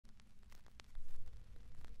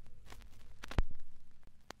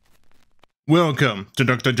Welcome to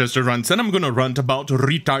Dr. Jester Rants, and I'm gonna rant about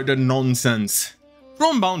retarded nonsense.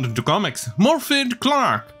 From Bound to Comics, Morfydd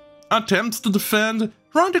Clark attempts to defend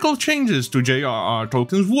radical changes to J.R.R.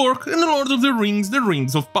 Tolkien's work in The Lord of the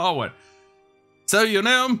Rings of Power. So, you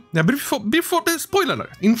know, before spoiler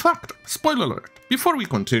alert, in fact, spoiler alert, before we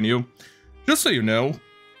continue, just so you know,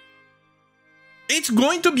 it's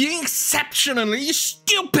going to be exceptionally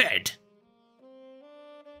stupid!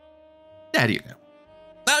 There you go.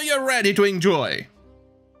 Now you're ready to enjoy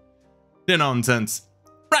the nonsense.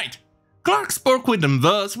 Right, Clark spoke with them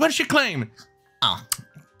thus, where she claimed,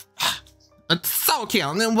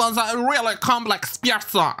 Tolkien was a really complex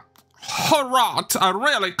person who wrote a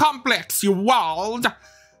really complex world,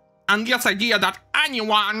 and this idea that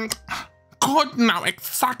anyone could know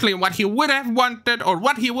exactly what he would have wanted or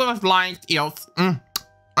what he would have liked is,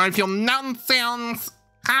 I feel nonsense,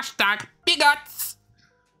 hashtag bigots.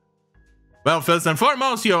 Well, first and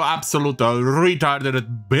foremost, you absolute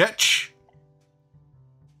retarded bitch.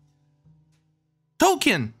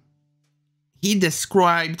 Tolkien. He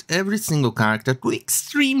described every single character to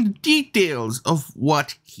extreme details of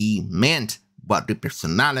what he meant, what the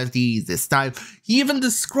personality, the style. He even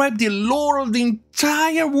described the lore of the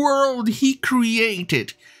entire world he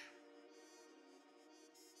created.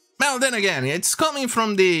 Well, then again, it's coming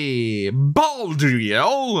from the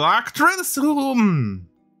Balldriel actress who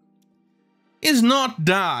is not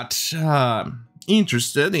that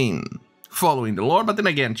interested in following the lore, but then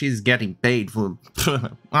again, she's getting paid for,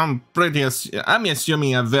 I'm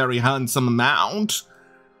assuming a very handsome amount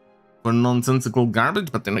for nonsensical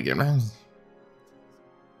garbage, but then again,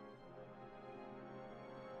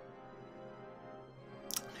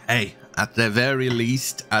 hey, at the very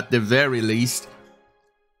least,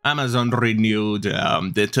 Amazon renewed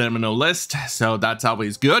the terminal list, so that's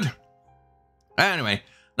always good. Anyway,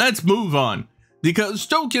 let's move on, because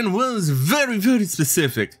Tolkien was very, very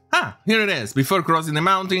specific. Here it is. Before crossing the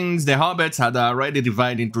mountains, the hobbits had already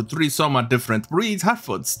divided into three somewhat different breeds: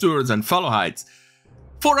 Harfoots, Stewards, and Fellowhides.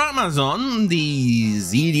 For Amazon,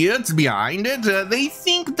 these idiots behind it, they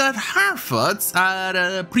think that Harfoots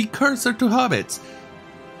are a precursor to hobbits.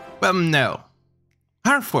 Well, no.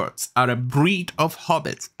 Harfoots are a breed of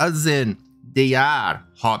hobbits, as in, they are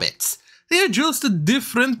hobbits. They are just a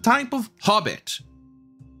different type of hobbit.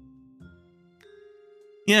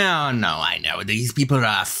 Yeah, no, I know, these people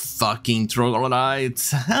are fucking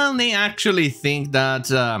troglodytes, and they actually think that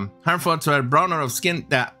Harfoots are browner of skin,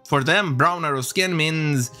 that for them, browner of skin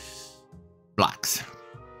means blacks.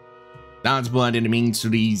 That's what it means to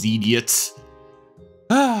these idiots.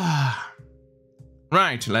 Right,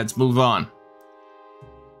 let's move on.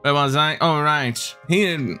 Where was I? Oh, right.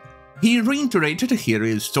 He reiterated, here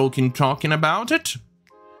is Tolkien talking about it,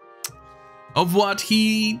 of what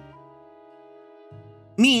he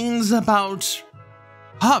means about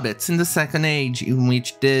hobbits in the Second Age, in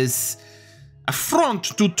which this affront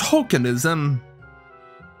to Tolkienism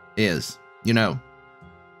is, you know,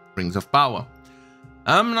 Rings of Power.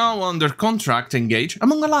 I'm now under contract engaged,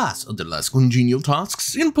 among alas other less congenial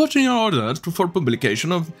tasks, in putting in order for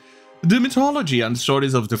publication of the mythology and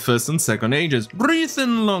stories of the First and Second Ages,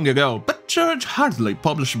 written long ago, but charged hardly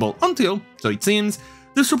publishable until, so it seems,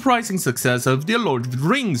 the surprising success of The Lord of the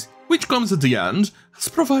Rings, which comes at the end, has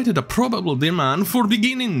provided a probable demand for the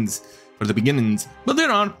beginnings, but there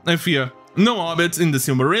are, I fear, no hobbits in the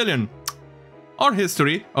Silmarillion. Our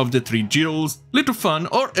history of the three jewels, little fun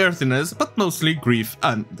or earthiness, but mostly grief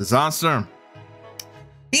and disaster.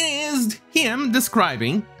 It is him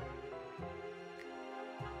describing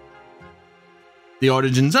the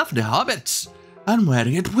origins of the hobbits and where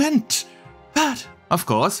it went. But, of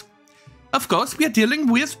course, we are dealing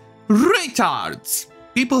with retards.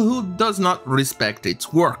 People who does not respect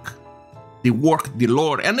its work, the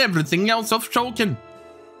lore, and everything else of Tolkien.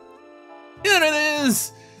 Here it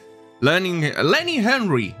is! Lenny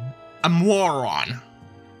Henry, a moron.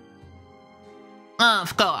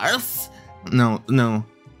 Of course. No.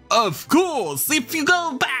 Of course, if you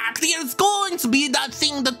go back, there's going to be that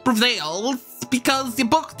thing that prevails, because the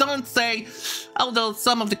books don't say, although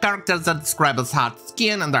some of the characters are described as hot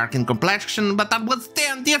skin and dark in complexion, but that was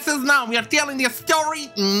then, this is now, we are telling the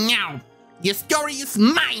story now. The story is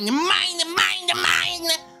mine,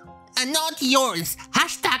 and not yours.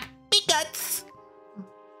 Hashtag bigots.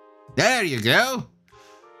 There you go.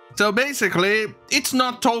 So basically, it's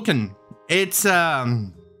not Tolkien. It's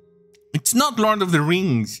not Lord of the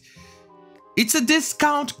Rings. It's a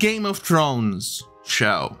discount Game of Thrones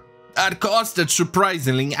show that costed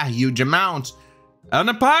surprisingly a huge amount, and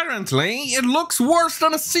apparently it looks worse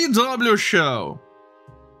than a CW show.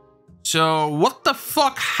 So what the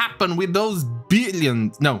fuck happened with those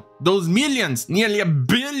billions? No, those millions, nearly $1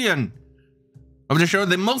 billion of the show,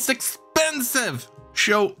 the most expensive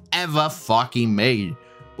show ever fucking made.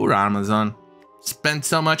 Poor Amazon. Spent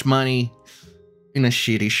so much money in a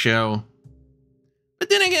shitty show. But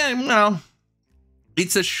then again, well,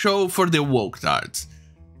 it's a show for the woketards.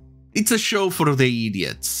 It's a show for the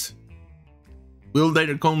idiots. Will they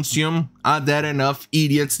consume? Are there enough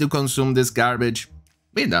idiots to consume this garbage?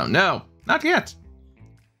 We don't know. Not yet.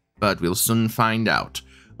 But we'll soon find out.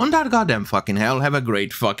 On that goddamn fucking hell, have a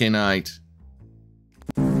great fucking night.